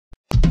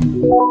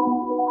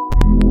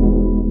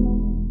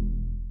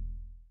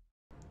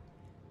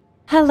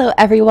Hello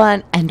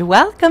everyone, and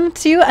welcome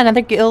to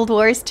another Guild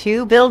Wars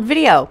 2 build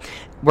video.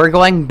 We're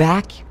going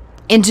back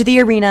into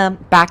the arena,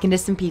 back into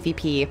some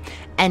PvP,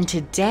 and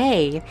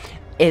today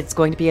it's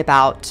going to be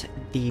about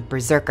the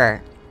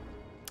Berserker.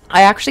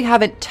 I actually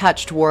haven't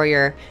touched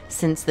Warrior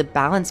since the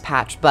balance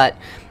patch, but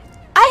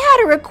I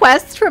had a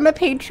request from a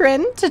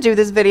patron to do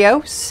this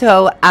video,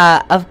 so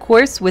of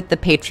course with the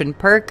patron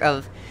perk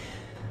of,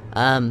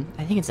 I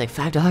think it's like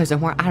 $5 or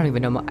more, I don't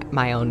even know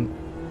my own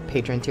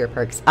patron tier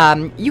perks,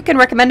 you can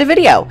recommend a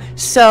video.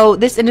 So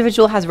this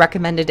individual has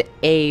recommended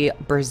a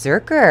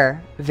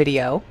Berserker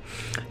video,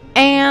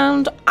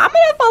 and I'm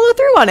gonna follow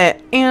through on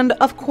it, and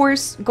of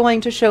course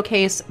going to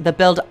showcase the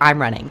build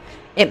I'm running.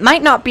 It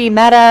might not be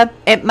meta,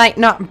 it might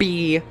not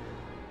be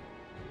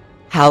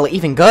hell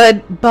even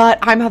good, but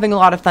I'm having a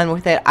lot of fun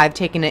with it. I've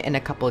taken it in a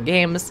couple of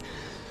games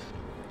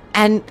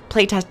and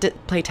play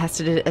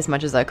tested it as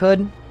much as I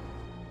could,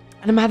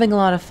 and I'm having a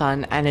lot of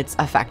fun, and it's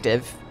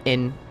effective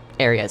in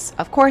areas.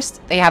 Of course,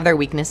 they have their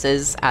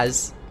weaknesses,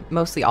 as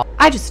mostly all.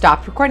 I just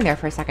stopped recording there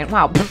for a second.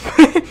 Wow.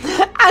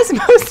 As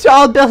most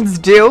all builds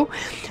do.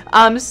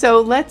 So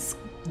let's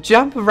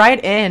jump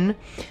right in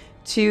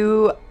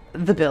to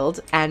the build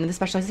and the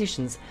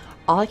specializations.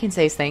 All I can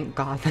say is thank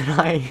God that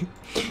I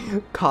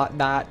caught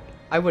that.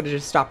 I would have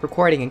just stopped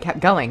recording and kept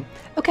going.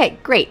 Okay,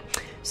 great.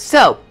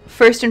 So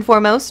first and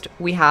foremost,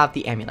 we have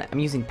the amulet. I'm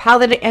using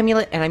Paladin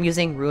amulet, and I'm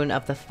using Rune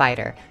of the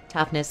Fighter.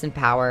 Toughness and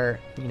power,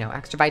 you know,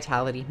 extra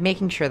vitality,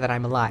 making sure that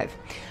I'm alive.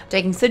 I'm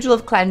taking Sigil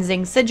of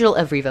Cleansing, Sigil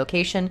of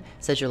Revocation,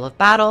 Sigil of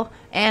Battle,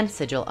 and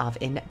Sigil of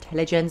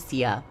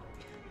Intelligentsia.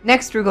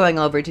 Next, we're going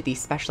over to the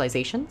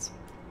specializations.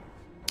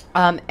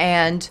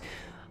 And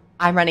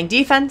I'm running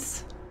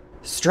defense,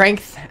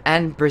 strength,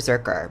 and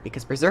Berserker,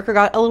 because Berserker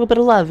got a little bit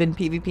of love in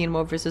PvP and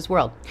World vs.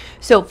 World.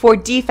 So for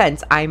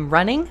defense, I'm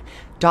running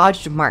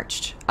Dodged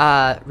Marched.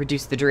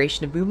 Reduce the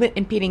duration of movement,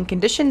 impeding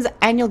conditions,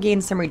 and you'll gain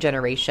some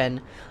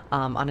regeneration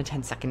on a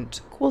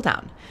 10-second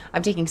cooldown.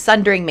 I'm taking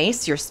Sundering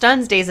Mace. Your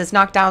stuns, dazes,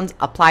 knockdowns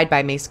applied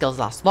by mace skills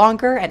last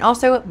longer, and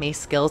also mace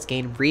skills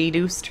gain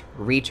reduced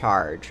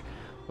recharge.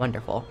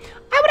 Wonderful.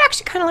 I would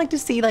actually kind of like to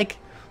see, like,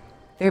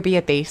 there be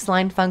a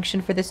baseline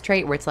function for this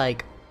trait where it's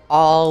like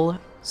all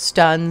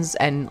stuns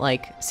and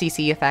like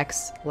CC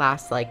effects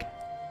last like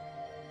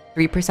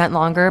 3%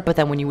 longer, but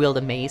then when you wield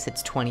a mace,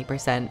 it's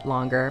 20%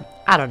 longer.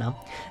 I don't know.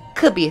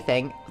 Could be a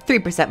thing.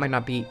 3% might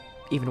not be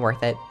even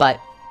worth it, but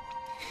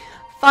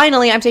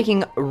finally, I'm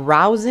taking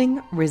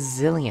Rousing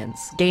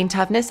Resilience. Gain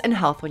toughness and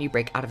health when you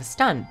break out of a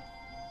stun.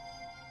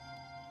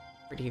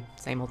 Pretty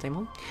same old, same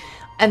old.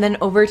 And then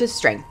over to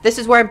strength. This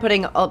is where I'm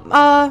putting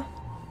a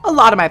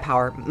lot of my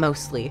power,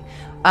 mostly.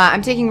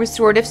 I'm taking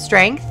Restorative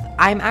Strength.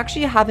 I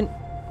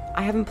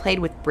haven't played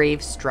with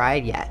Brave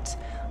Stride yet,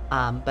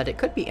 but it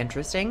could be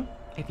interesting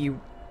if you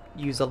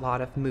use a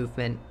lot of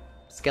movement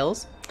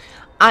skills.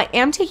 I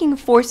am taking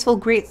Forceful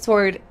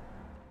Greatsword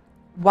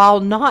while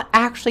not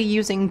actually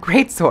using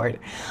Greatsword.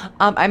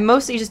 I'm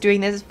mostly just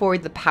doing this for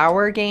the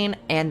power gain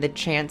and the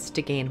chance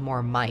to gain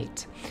more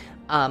might.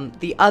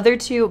 The other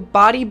two,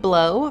 Body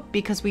Blow,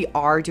 because we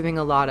are doing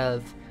a lot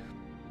of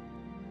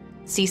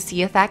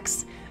CC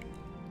effects.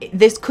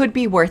 This could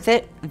be worth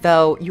it,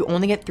 though you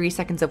only get 3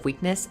 seconds of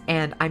weakness,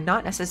 and I'm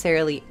not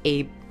necessarily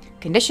a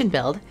condition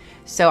build,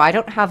 so I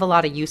don't have a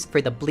lot of use for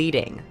the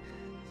bleeding.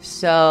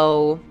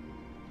 So,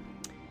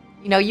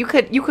 you know, you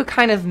could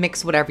kind of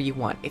mix whatever you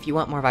want. If you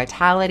want more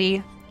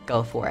vitality,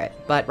 go for it.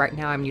 But right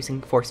now I'm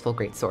using Forceful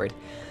Greatsword.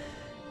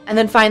 And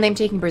then finally I'm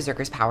taking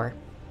Berserker's Power.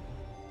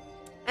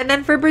 And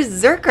then for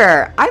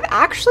Berserker, I've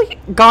actually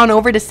gone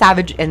over to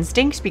Savage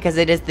Instinct because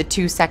it is the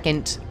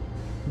 2-second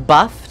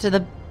buff to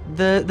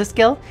the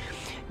skill.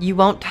 You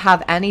won't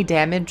have any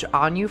damage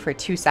on you for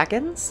 2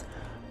 seconds.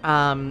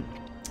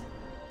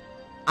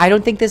 I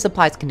don't think this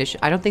applies condition.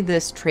 I don't think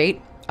this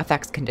trait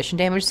affects condition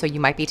damage, so you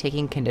might be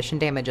taking condition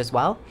damage as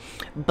well.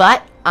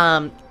 But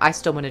I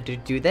still wanted to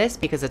do this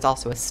because it's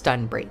also a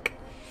stun break.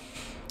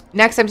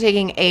 Next, I'm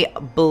taking a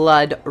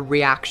Blood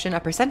Reaction. A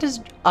percentage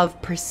of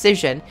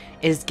precision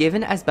is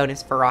given as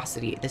bonus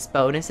ferocity. This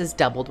bonus is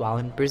doubled while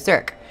in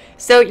Berserk.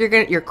 So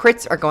your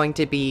crits are going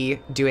to be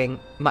doing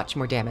much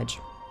more damage.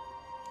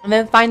 And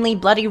then finally,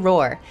 Bloody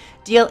Roar.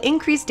 Deal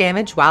increased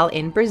damage while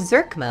in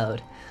Berserk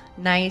mode.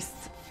 Nice,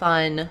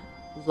 fun,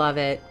 love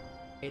it.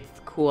 It's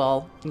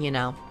cool, you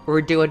know.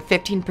 We're doing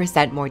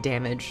 15% more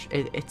damage.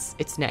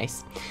 It's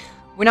nice.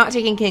 We're not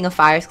taking King of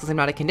Fires because I'm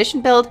not a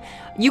condition build.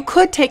 You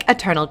could take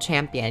Eternal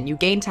Champion. You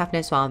gain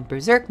toughness while in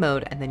Berserk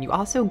mode, and then you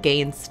also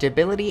gain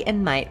stability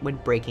and might when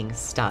breaking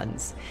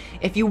stuns.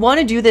 If you want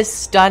to do this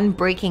stun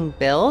breaking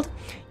build,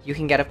 you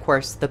can get, of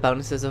course, the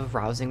bonuses of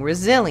Rousing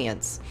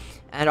Resilience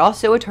and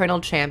also Eternal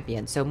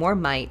Champion, so more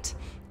might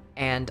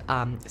and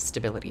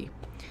stability.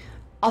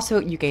 Also,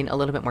 you gain a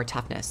little bit more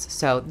toughness.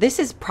 So this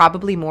is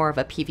probably more of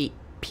a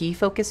PvP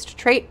focused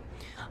trait.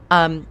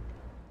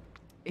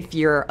 If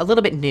you're a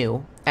little bit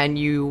new and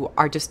you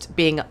are just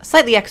being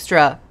slightly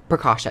extra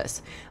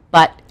precautious.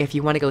 But if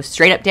you want to go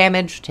straight up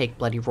damage, take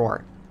Bloody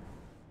Roar.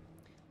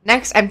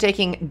 Next, I'm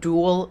taking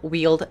dual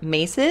wield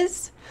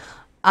maces.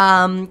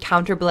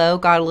 Counter blow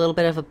got a little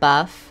bit of a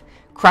buff.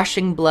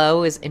 Crushing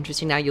blow is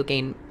interesting now. You'll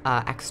gain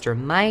extra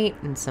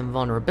might and some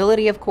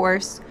vulnerability, of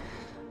course.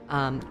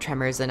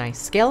 Tremor is a nice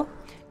skill.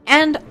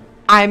 And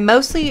I'm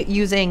mostly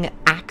using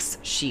Axe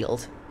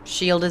Shield.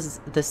 Shield is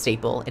the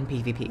staple in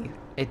PvP.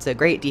 It's a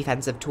great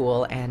defensive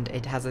tool and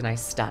it has a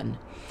nice stun.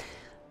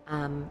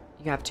 You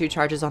have 2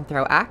 charges on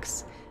Throw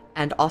Axe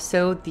and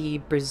also the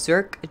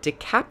Berserk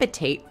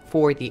Decapitate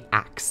for the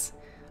Axe.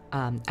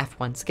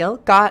 F1 skill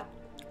got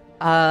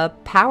a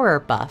power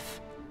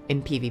buff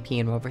in PvP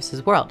in World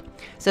vs. World.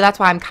 So that's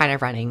why I'm kind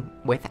of running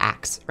with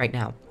Axe right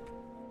now.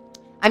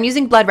 I'm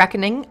using Blood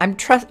Reckoning. I'm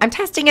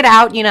testing it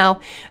out, you know.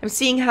 I'm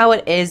seeing how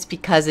it is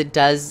because it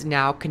does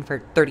now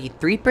convert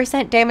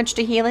 33% damage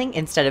to healing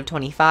instead of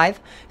 25.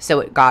 So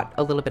it got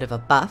a little bit of a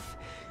buff.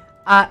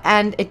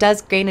 And it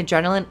does gain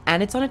adrenaline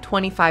and it's on a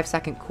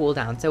 25-second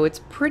cooldown. So it's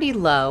pretty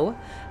low.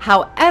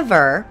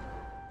 However,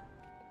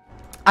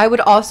 I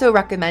would also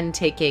recommend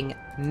taking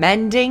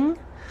Mending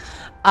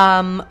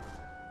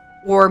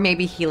or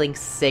maybe Healing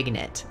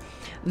Signet.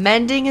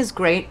 Mending is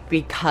great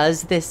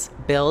because this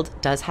build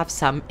does have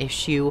some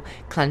issue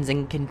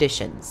cleansing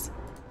conditions.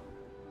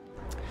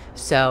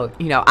 So,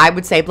 you know, I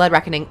would say Blood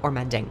Reckoning or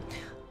Mending.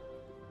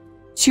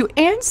 To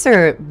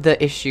answer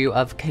the issue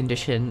of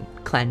condition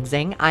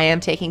cleansing, I am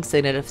taking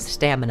Signet of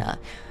Stamina.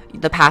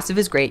 The passive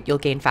is great. You'll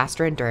gain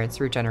faster endurance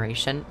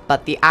regeneration,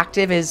 but the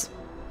active is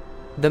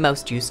the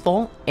most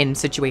useful in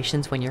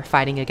situations when you're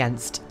fighting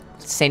against,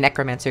 say,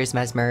 Necromancers,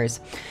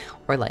 Mesmers,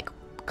 or like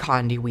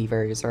Condi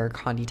Weavers or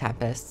Condi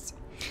Tempests.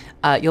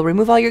 You'll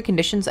remove all your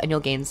conditions and you'll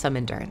gain some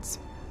endurance.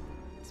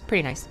 It's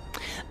pretty nice.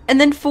 And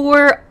then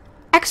for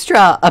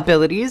extra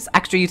abilities,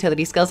 extra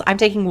utility skills, I'm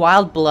taking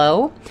Wild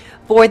Blow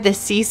for the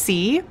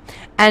CC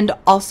and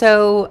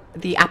also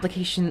the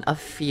application of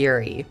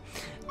Fury.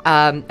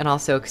 And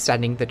also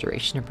extending the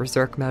duration of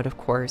Berserk mode, of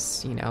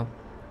course, you know,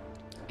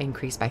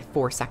 increased by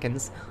 4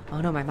 seconds. Oh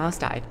no, my mouse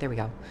died. There we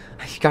go.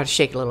 I gotta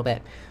shake it a little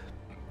bit.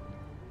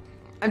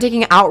 I'm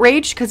taking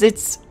Outrage because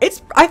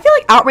I feel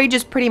like Outrage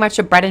is pretty much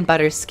a bread and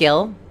butter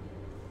skill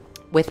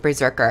with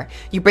Berserker.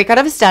 You break out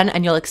of a stun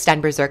and you'll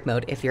extend Berserk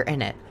mode if you're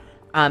in it.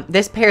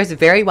 This pairs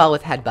very well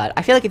with Headbutt.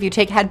 I feel like if you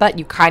take Headbutt,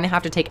 you kind of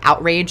have to take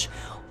Outrage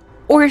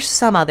or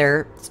some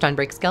other stun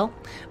break skill.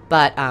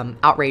 But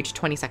Outrage,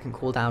 20-second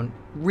cooldown,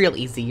 real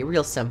easy,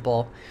 real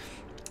simple.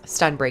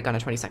 Stun break on a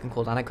 20-second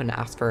cooldown. I couldn't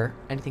ask for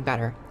anything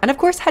better. And of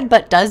course,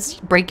 Headbutt does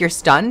break your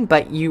stun,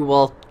 but you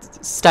will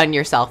stun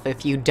yourself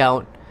if you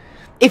don't.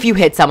 If you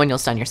hit someone, you'll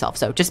stun yourself.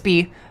 So just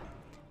be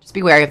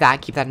wary of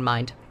that. Keep that in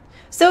mind.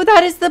 So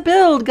that is the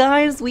build,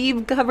 guys.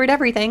 We've covered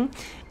everything.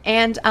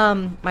 And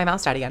my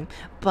mouse died again.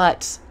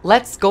 But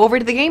let's go over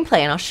to the gameplay,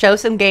 and I'll show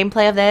some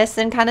gameplay of this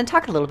and kind of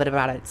talk a little bit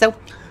about it. So,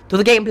 to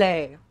the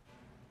gameplay.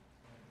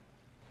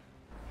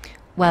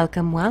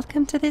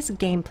 Welcome to this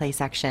gameplay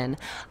section.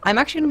 I'm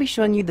actually going to be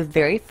showing you the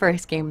very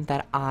first game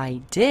that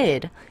I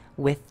did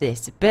with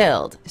this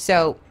build.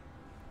 So,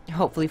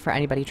 hopefully for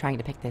anybody trying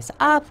to pick this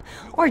up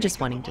or just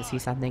wanting to see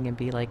something and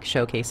be like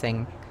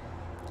showcasing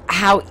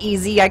how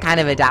easy I kind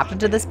of adapted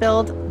to this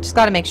build. Just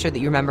got to make sure that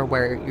you remember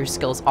where your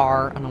skills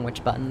are and on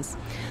which buttons.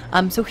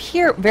 So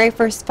here, very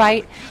first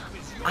fight,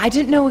 I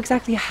didn't know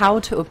exactly how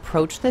to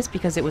approach this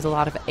because it was a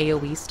lot of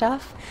AoE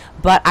stuff,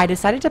 but I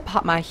decided to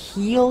pop my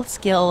heal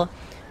skill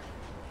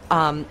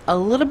a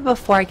little bit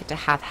before I get to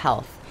half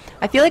health.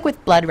 I feel like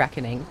with Blood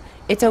Reckoning,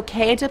 it's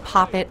okay to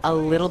pop it a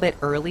little bit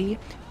early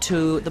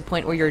to the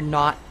point where you're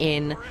not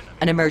in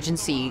an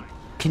emergency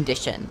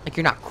condition, like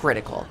you're not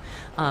critical,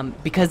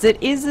 because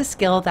it is a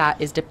skill that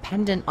is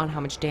dependent on how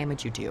much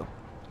damage you do.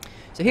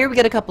 So here we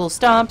get a couple of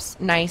stomps,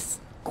 nice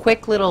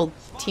quick little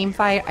team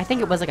fight. I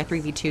think it was like a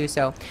 3v2,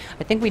 so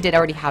I think we did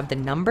already have the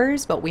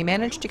numbers, but we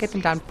managed to get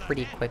them down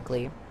pretty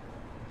quickly.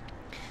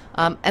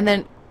 And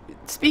then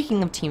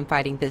speaking of team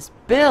fighting, this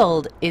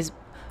build is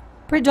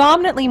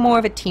predominantly more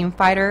of a team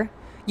fighter.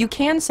 You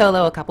can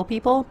solo a couple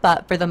people,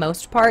 but for the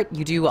most part,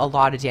 you do a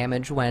lot of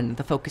damage when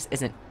the focus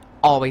isn't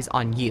always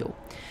on you.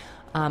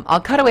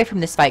 I'll cut away from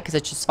this fight because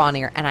it's just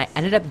funnier, and I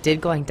ended up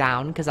going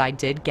down because I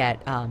did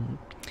get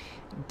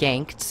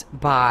ganked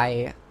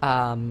by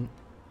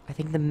I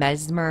think the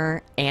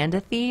Mesmer and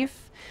a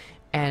Thief,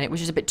 and it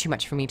was just a bit too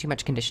much for me, too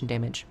much condition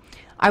damage.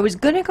 I was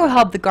gonna go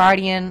help the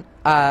Guardian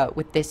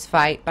with this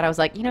fight, but I was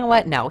like, you know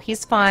what, no,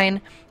 he's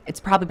fine. It's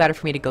probably better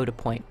for me to go to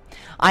point.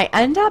 I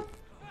end up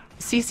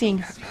CCing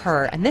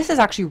her, and this is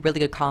actually a really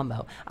good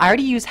combo. I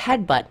already use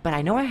Headbutt, but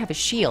I know I have a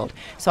shield,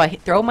 so I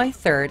throw my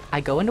third, I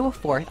go into a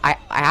fourth, I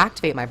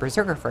activate my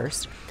Berserker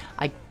first,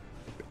 I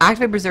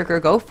activate Berserker,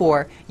 go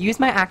 4, use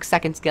my Axe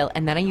second skill,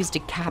 and then I use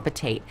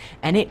Decapitate,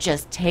 and it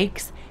just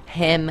takes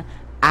him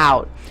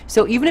out.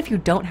 So even if you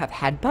don't have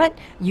Headbutt,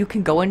 you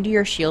can go into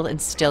your shield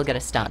and still get a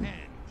stun.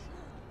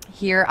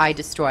 Here I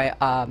destroy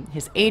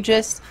his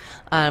Aegis,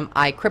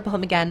 I cripple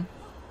him again.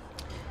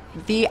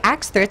 The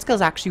Axe third skill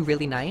is actually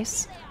really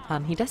nice.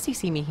 He does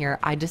CC me here.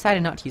 I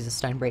decided not to use a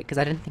stun break because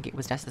I didn't think it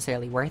was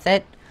necessarily worth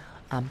it.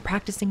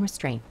 practicing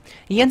restraint.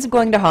 He ends up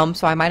going to home,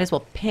 so I might as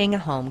well ping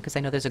home because I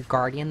know there's a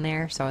guardian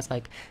there. So I was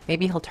like,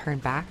 maybe he'll turn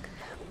back.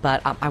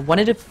 But I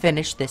wanted to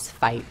finish this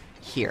fight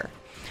here.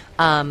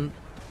 I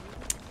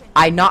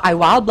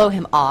wild blow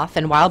him off,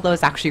 and wild blow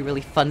is actually a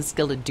really fun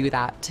skill to do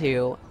that,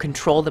 to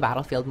control the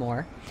battlefield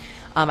more.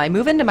 I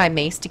move into my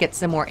mace to get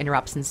some more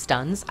interrupts and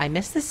stuns. I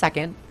miss the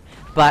second,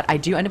 but I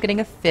do end up getting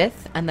a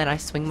fifth, and then I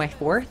swing my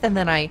fourth, and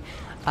then I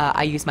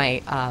use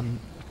my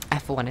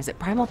F1. Is it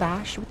Primal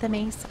Bash with the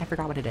mace? I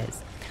forgot what it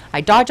is.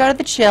 I dodge out of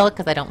the chill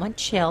because I don't want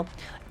chill.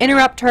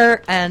 Interrupt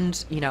her,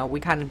 and, you know, we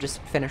kind of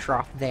just finish her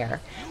off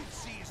there.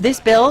 This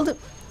build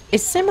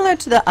is similar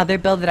to the other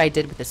build that I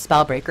did with the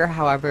Spellbreaker.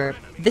 However,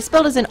 this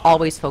build isn't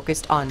always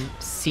focused on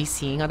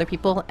CCing other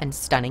people and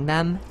stunning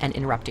them and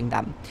interrupting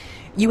them.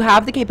 You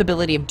have the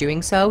capability of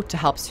doing so to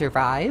help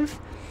survive,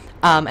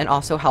 and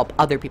also help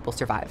other people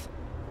survive.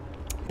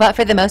 But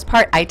for the most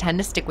part, I tend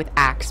to stick with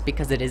Axe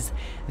because it is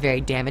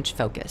very damage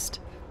focused.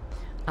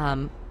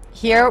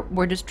 Here,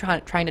 we're just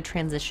trying to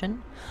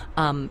transition.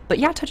 But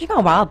yeah, touching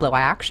on Wild Blow,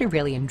 I actually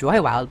really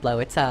enjoy Wild Blow.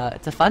 It's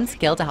a fun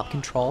skill to help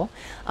control.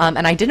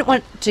 And I didn't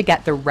want to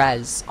get the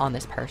res on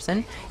this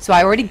person, so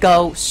I already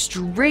go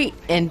straight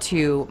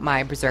into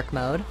my Berserk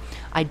mode.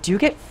 I do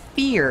get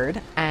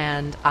feared,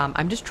 and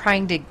I'm just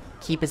trying to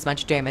keep as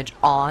much damage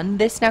on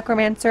this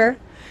Necromancer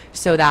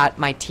so that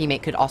my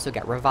teammate could also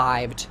get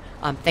revived.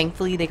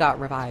 Thankfully, they got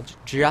revived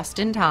just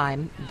in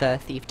time. The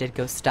thief did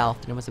go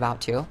stealth and was about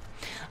to.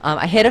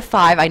 I hit a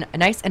 5, a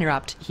nice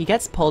interrupt. He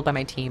gets pulled by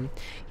my team.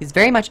 He's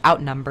very much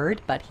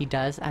outnumbered, but he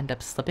does end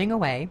up slipping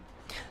away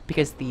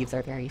because thieves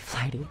are very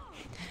flighty.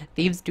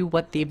 Thieves do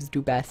what thieves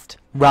do best.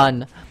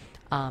 Run.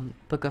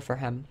 But good for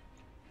him.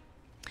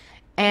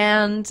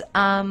 And,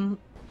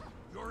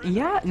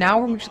 yeah, now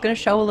we're just going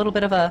to show a little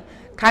bit of a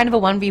kind of a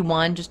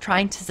 1v1, just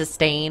trying to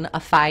sustain a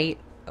fight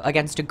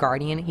against a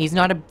guardian. He's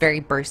not a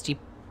very bursty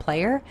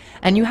player,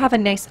 and you have a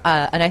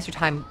nicer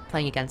time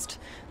playing against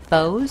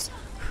foes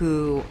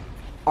who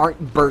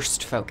aren't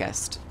burst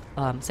focused,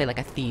 say like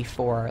a thief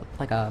or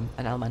like an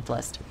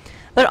elementalist.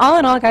 But all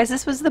in all, guys,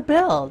 this was the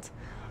build.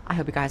 I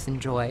hope you guys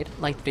enjoyed.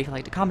 Like the video if you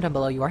liked it, comment down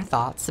below your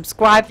thoughts.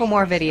 Subscribe for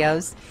more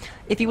videos.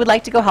 If you would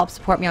like to go help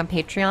support me on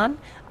Patreon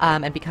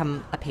and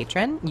become a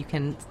patron, you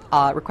can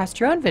request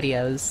your own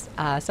videos,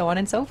 so on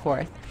and so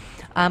forth.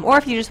 Or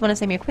if you just want to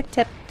send me a quick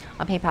tip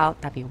on PayPal,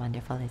 that'd be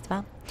wonderful as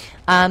well.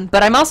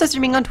 But I'm also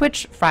streaming on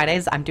Twitch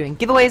Fridays. I'm doing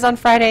giveaways on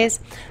Fridays,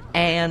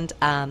 and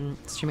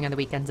streaming on the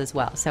weekends as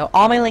well. So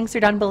all my links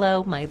are down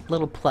below, my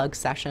little plug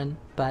session.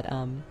 But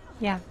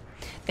yeah.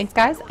 Thanks,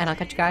 guys, and I'll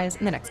catch you guys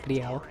in the next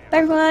video. Bye,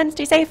 everyone.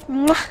 Stay safe.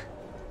 Mwah.